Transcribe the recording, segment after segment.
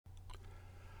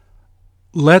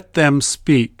Let them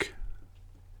speak.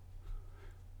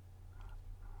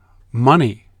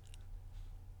 Money.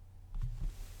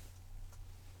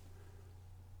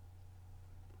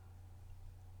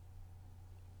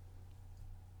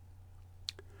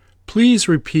 Please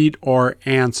repeat or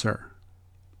answer.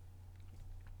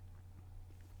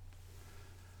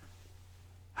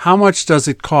 How much does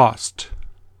it cost?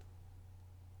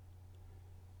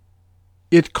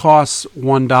 It costs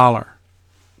 $1.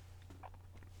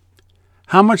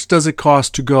 How much does it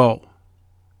cost to go?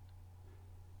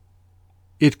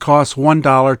 It costs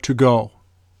 $1 to go.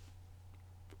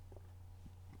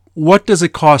 What does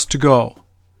it cost to go?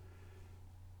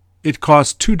 It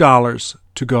costs $2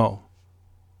 to go.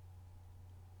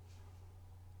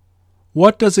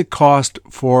 What does it cost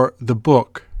for the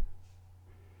book?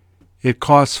 It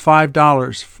costs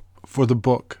 $5 for the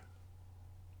book.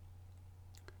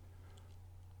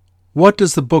 What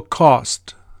does the book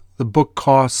cost? The book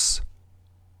costs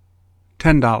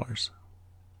 $10.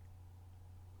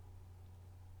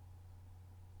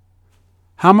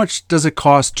 How much does it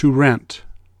cost to rent?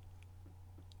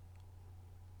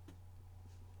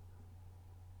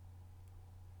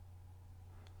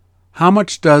 How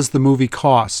much does the movie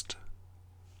cost?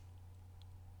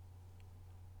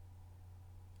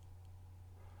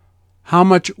 How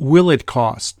much will it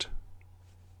cost?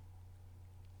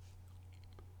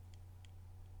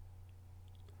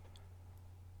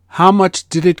 How much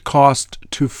did it cost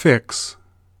to fix?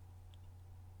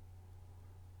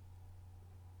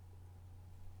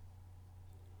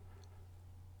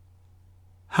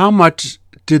 How much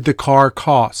did the car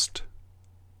cost?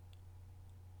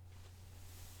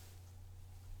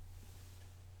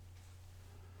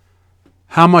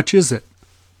 How much is it?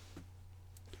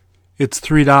 It's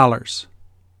 $3.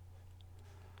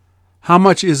 How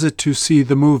much is it to see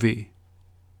the movie?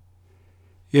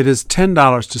 It is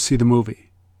 $10 to see the movie.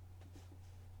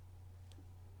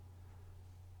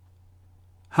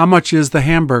 How much is the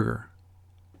hamburger?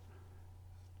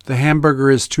 The hamburger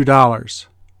is $2.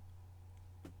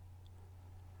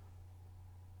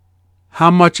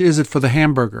 How much is it for the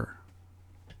hamburger?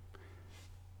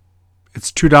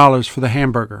 It's $2 for the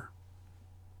hamburger.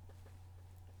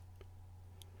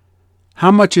 How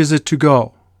much is it to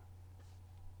go?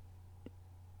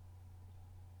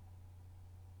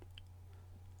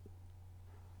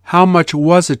 How much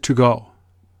was it to go?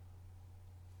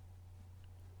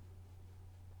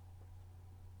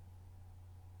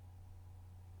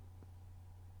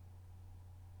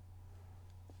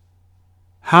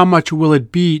 How much will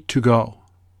it be to go?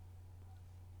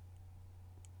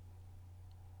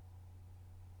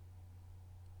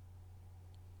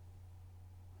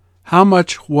 How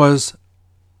much was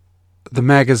the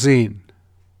magazine?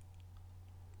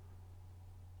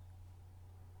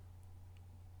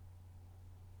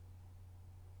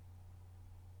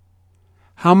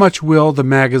 How much will the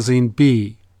magazine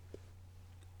be?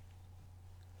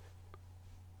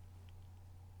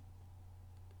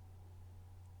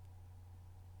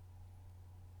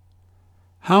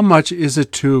 How much is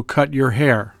it to cut your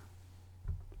hair?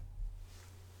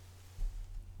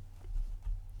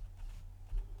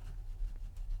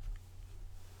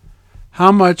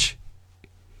 How much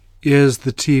is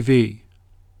the TV?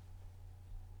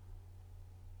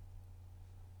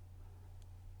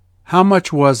 How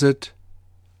much was it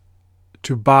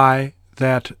to buy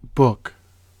that book?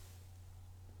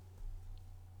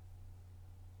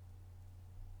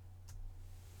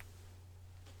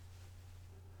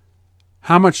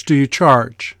 How much do you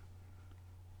charge?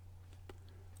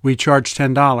 We charge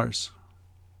 $10.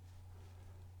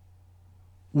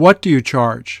 What do you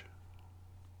charge?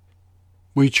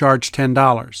 We charge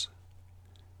 $10.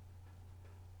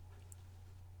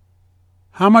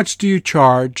 How much do you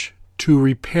charge to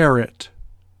repair it?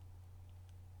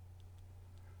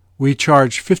 We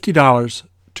charge $50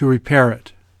 to repair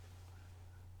it.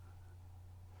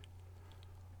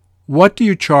 What do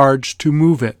you charge to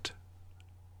move it?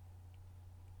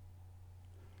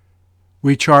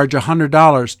 We charge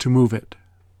 $100 to move it.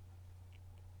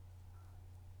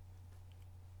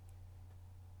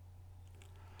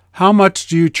 How much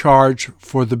do you charge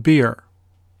for the beer?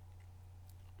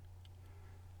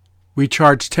 We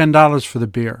charge $10 for the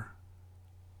beer.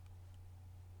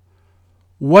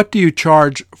 What do you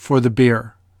charge for the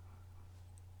beer?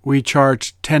 We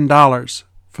charge $10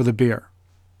 for the beer.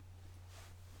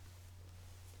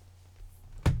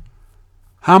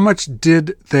 How much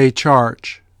did they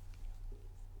charge?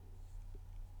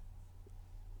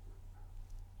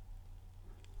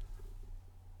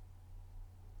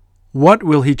 What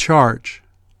will he charge?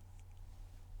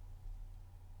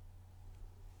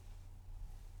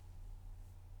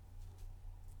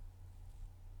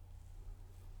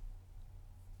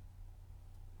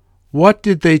 What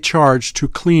did they charge to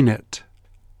clean it?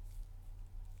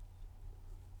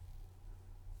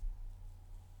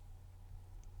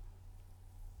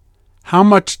 How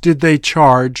much did they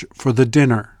charge for the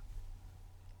dinner?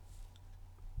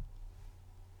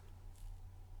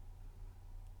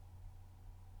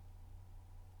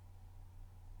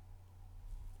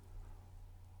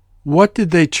 What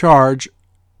did they charge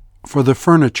for the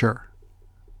furniture?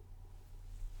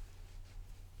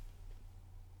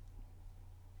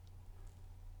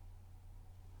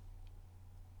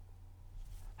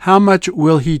 How much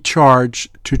will he charge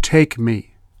to take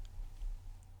me?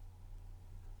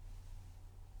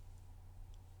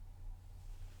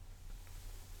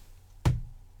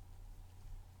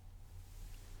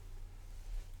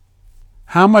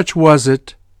 How much was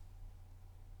it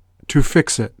to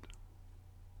fix it?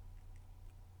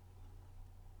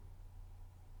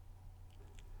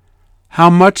 How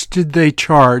much did they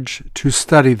charge to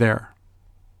study there?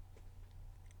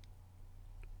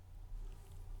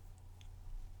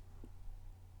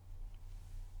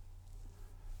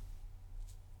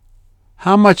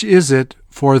 How much is it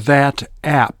for that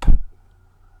app?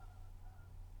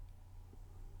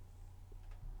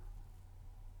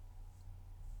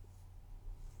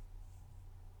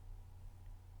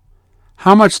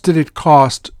 How much did it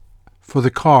cost for the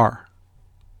car?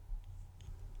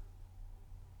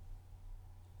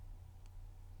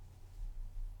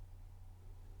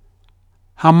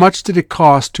 How much did it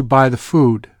cost to buy the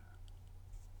food?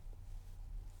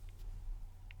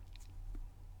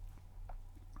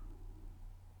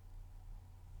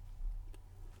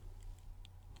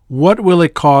 What will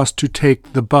it cost to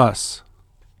take the bus?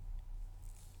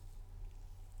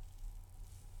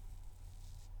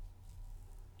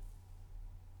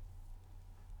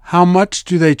 How much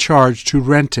do they charge to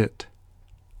rent it?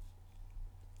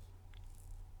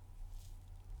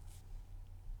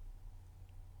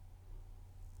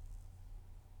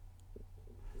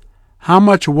 How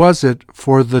much was it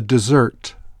for the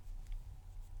dessert?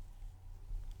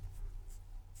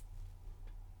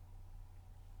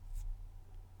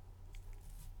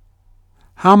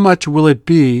 How much will it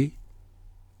be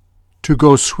to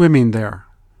go swimming there?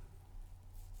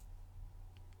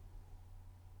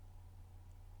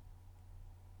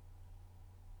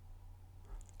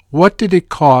 What did it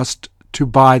cost to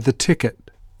buy the ticket?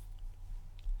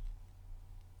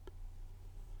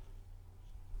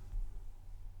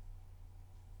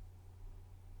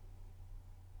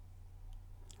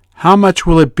 How much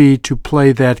will it be to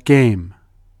play that game?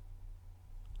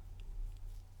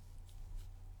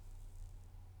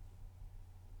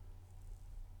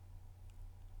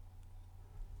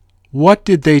 What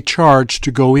did they charge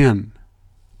to go in?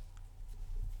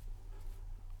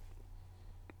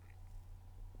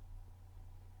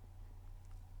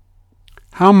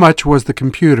 How much was the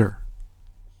computer?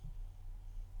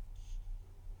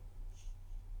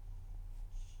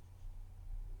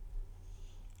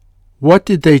 What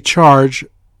did they charge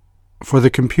for the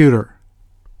computer?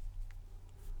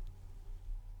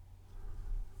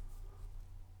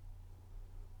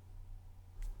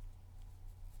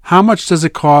 How much does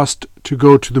it cost to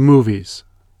go to the movies?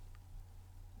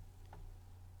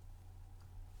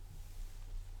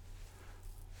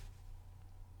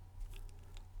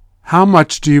 How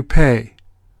much do you pay?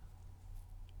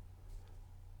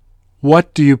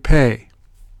 What do you pay?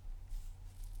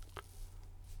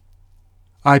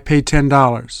 I pay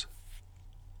 $10.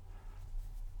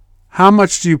 How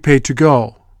much do you pay to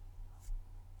go?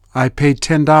 I paid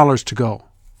 $10 to go.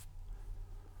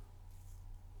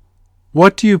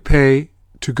 What do you pay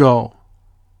to go?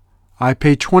 I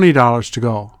pay $20 to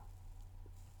go.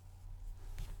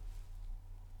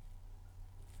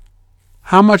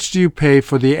 How much do you pay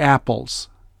for the apples?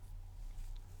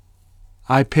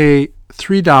 I pay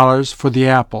 $3 for the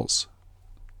apples.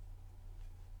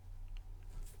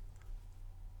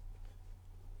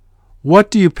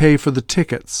 What do you pay for the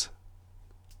tickets?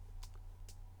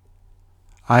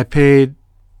 I paid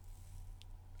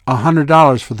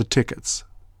 $100 for the tickets.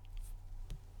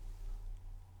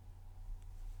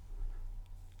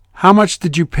 How much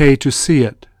did you pay to see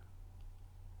it?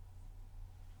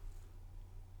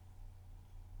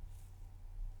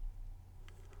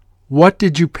 What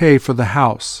did you pay for the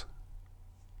house?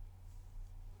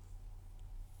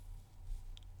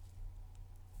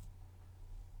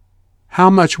 How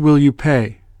much will you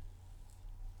pay?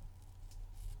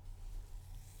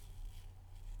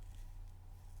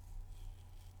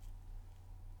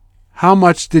 How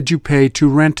much did you pay to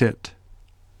rent it?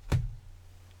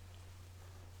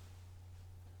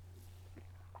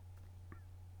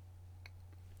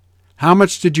 How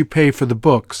much did you pay for the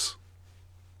books?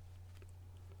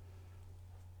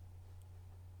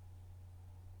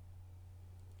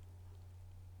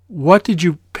 What did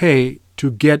you pay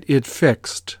to get it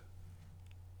fixed?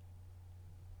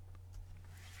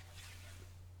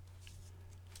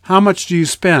 How much do you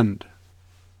spend?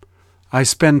 I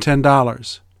spend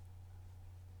 $10.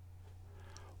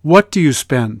 What do you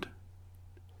spend?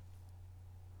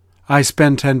 I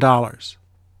spend $10.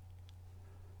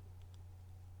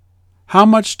 How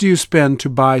much do you spend to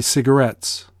buy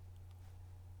cigarettes?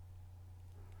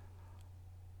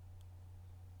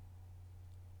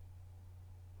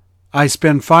 I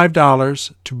spend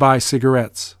 $5 to buy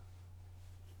cigarettes.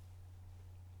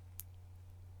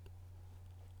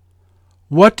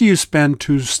 What do you spend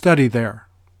to study there?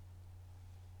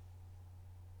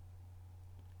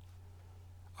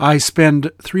 I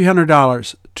spend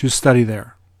 $300 to study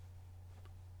there.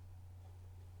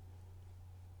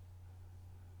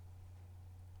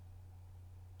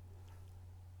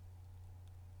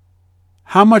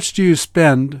 How much do you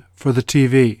spend for the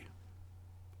TV?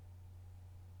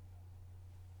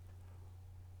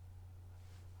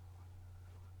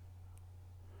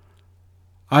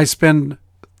 I spend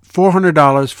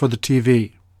 $400 for the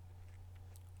TV.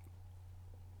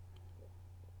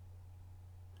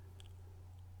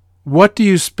 What do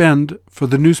you spend for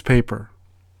the newspaper?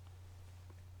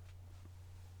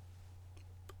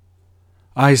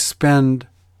 I spend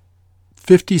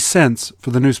 50 cents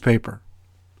for the newspaper.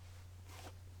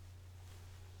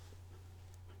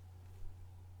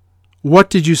 What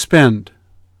did you spend?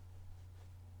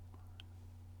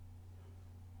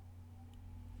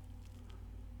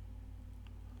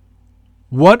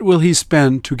 What will he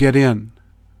spend to get in?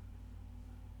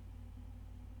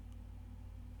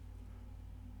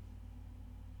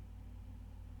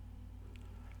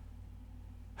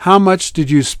 How much did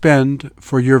you spend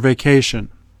for your vacation?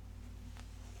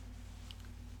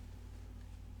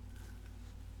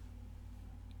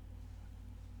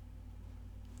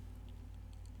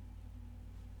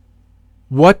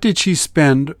 What did she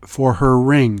spend for her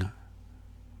ring?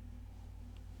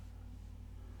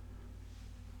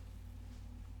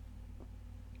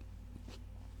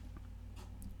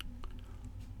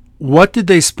 What did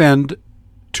they spend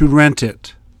to rent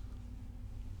it?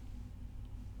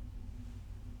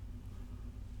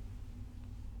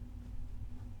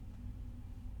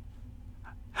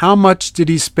 How much did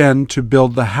he spend to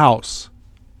build the house?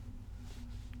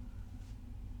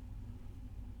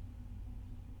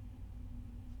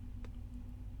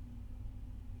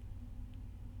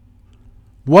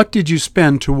 What did you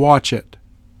spend to watch it?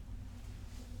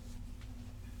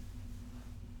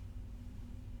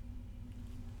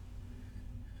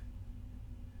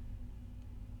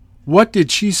 What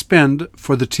did she spend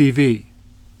for the TV?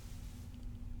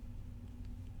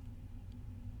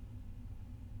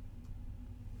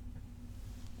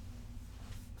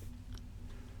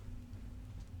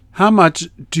 How much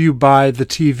do you buy the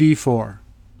TV for?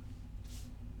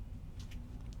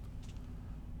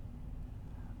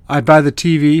 I buy the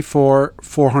TV for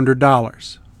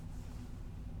 $400.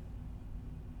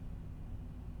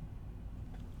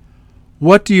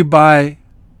 What do you buy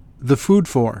the food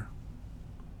for?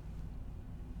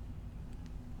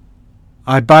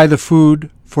 I buy the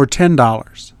food for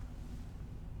 $10.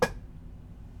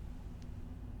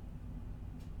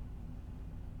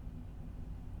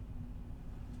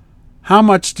 How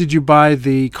much did you buy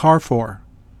the car for?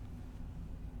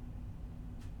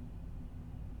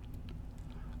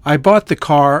 I bought the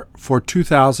car for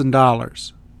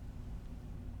 $2,000.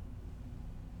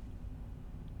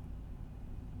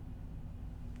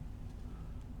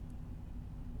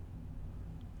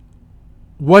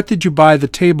 What did you buy the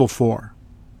table for?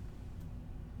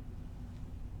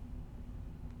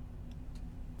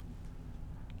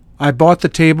 I bought the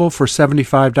table for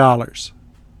 $75.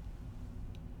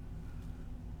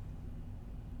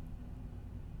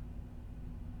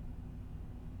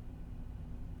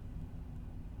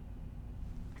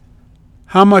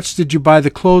 How much did you buy the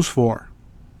clothes for?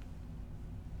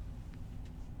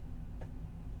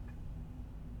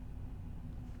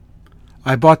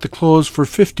 I bought the clothes for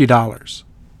 $50.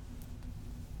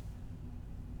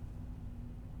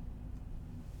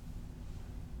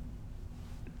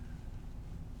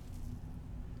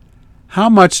 How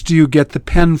much do you get the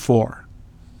pen for?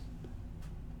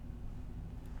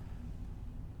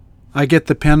 I get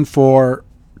the pen for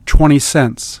 20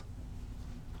 cents.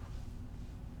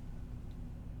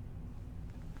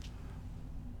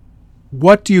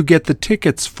 What do you get the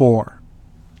tickets for?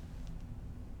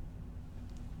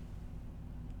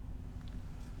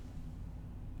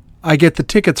 I get the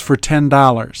tickets for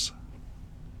 $10.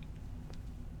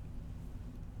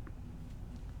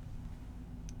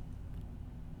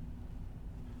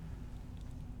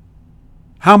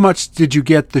 How much did you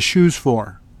get the shoes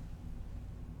for?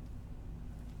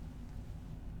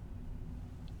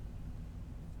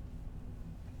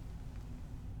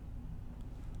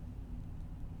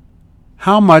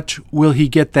 How much will he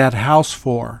get that house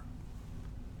for?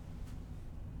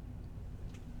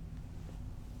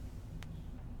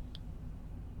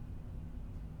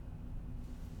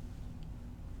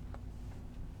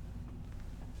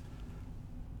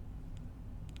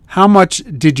 How much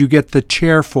did you get the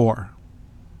chair for?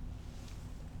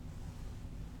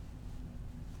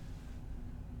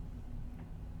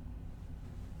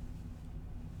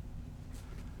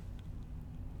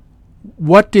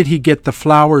 What did he get the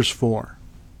flowers for?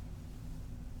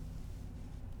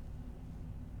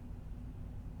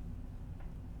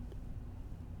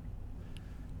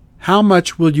 How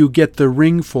much will you get the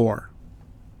ring for?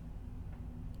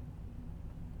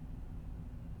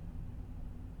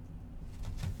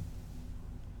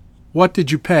 What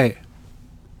did you pay?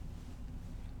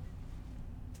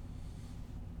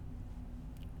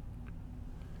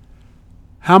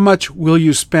 How much will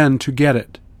you spend to get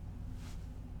it?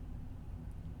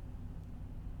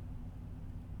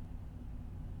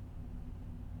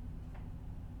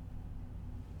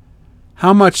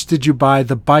 How much did you buy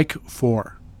the bike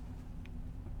for?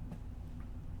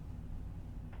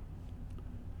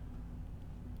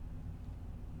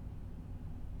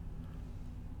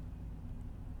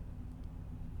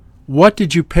 What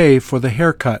did you pay for the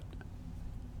haircut?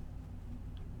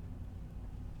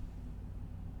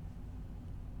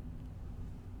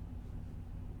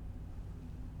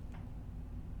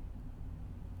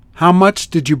 How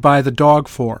much did you buy the dog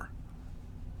for?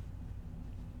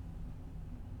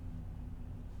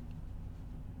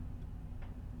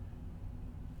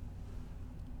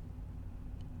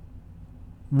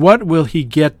 What will he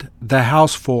get the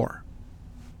house for?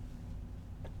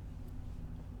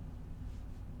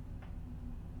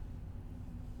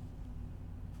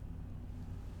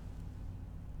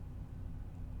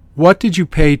 What did you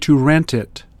pay to rent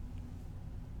it?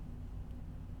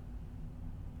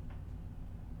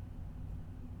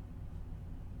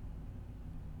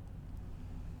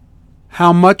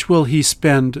 How much will he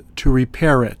spend to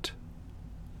repair it?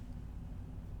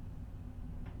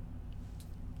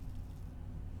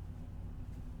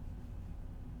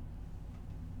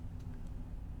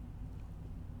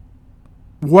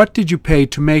 What did you pay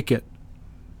to make it?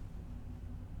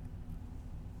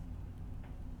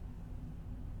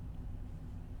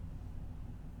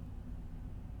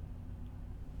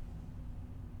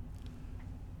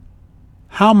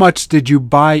 How much did you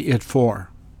buy it for?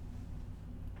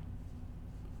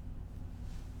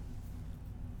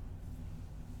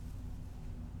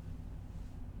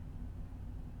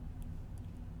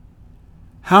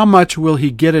 How much will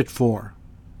he get it for?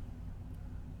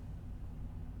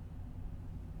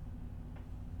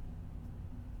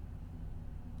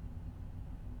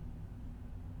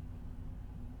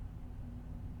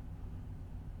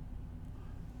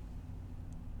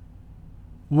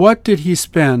 What did he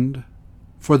spend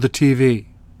for the TV?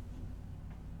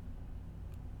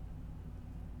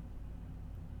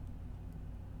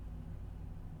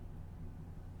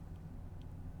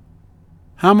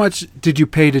 How much did you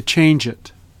pay to change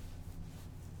it?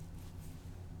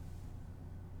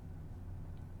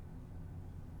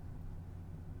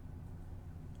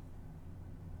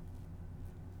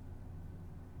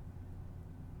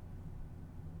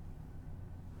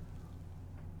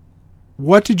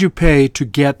 What did you pay to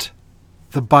get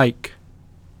the bike?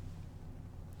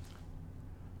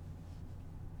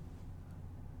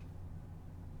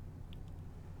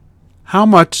 How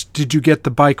much did you get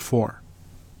the bike for?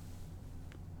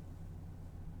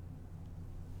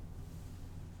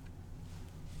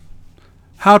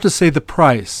 How to say the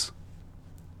price.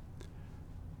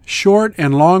 Short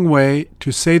and long way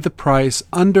to say the price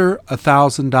under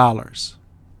 $1,000.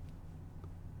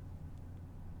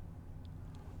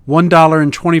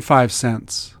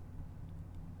 $1.25.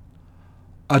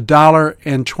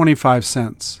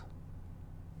 $1.25.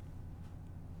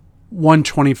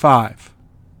 $1.25.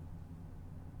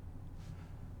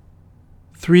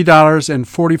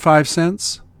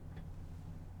 $3.45.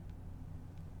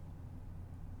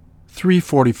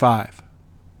 $3.45.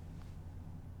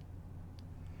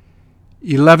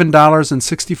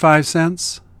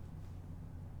 $11.65.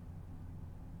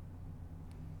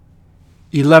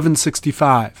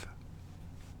 $11.65.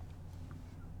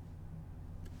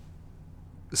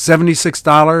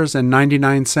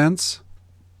 $76.99.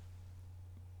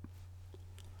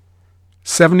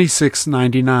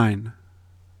 $76.99.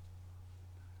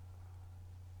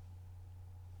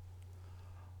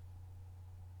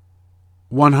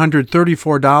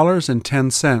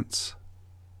 $134.10.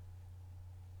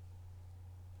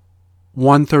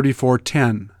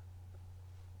 $134.10.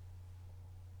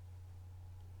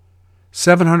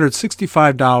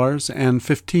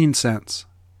 $765.15.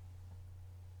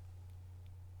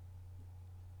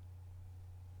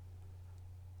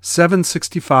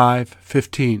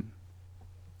 $765.15.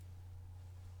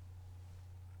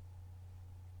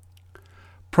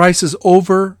 Prices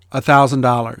over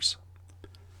 $1,000.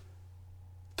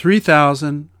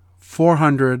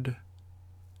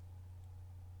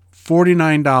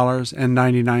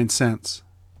 $3,449.99.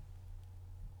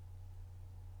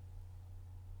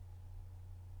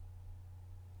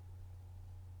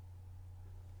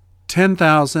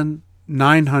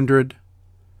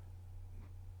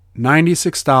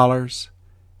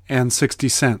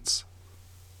 $10,996.60.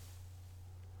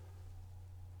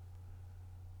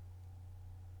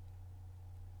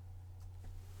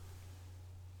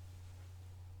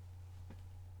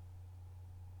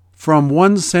 From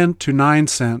 1 cent to 9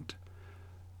 cent,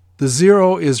 the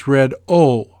zero is read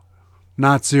O,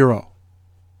 not zero.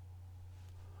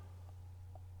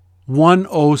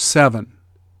 107.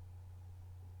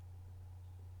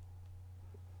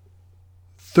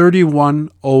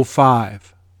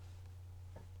 3105.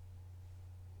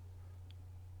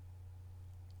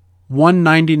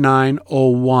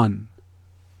 199.01.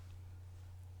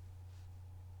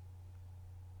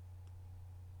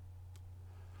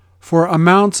 For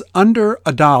amounts under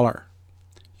 $1,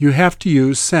 you have to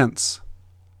use cents.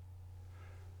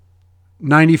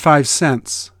 95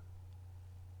 cents.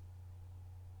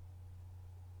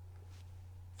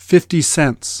 50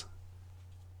 cents.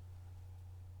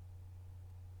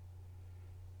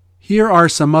 Here are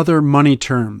some other money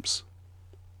terms.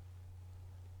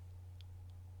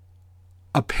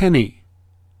 A penny.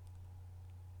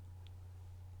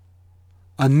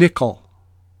 A nickel.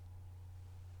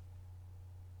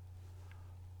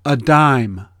 A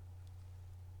dime.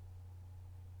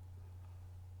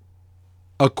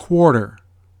 A quarter.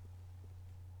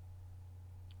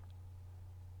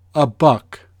 A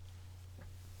buck.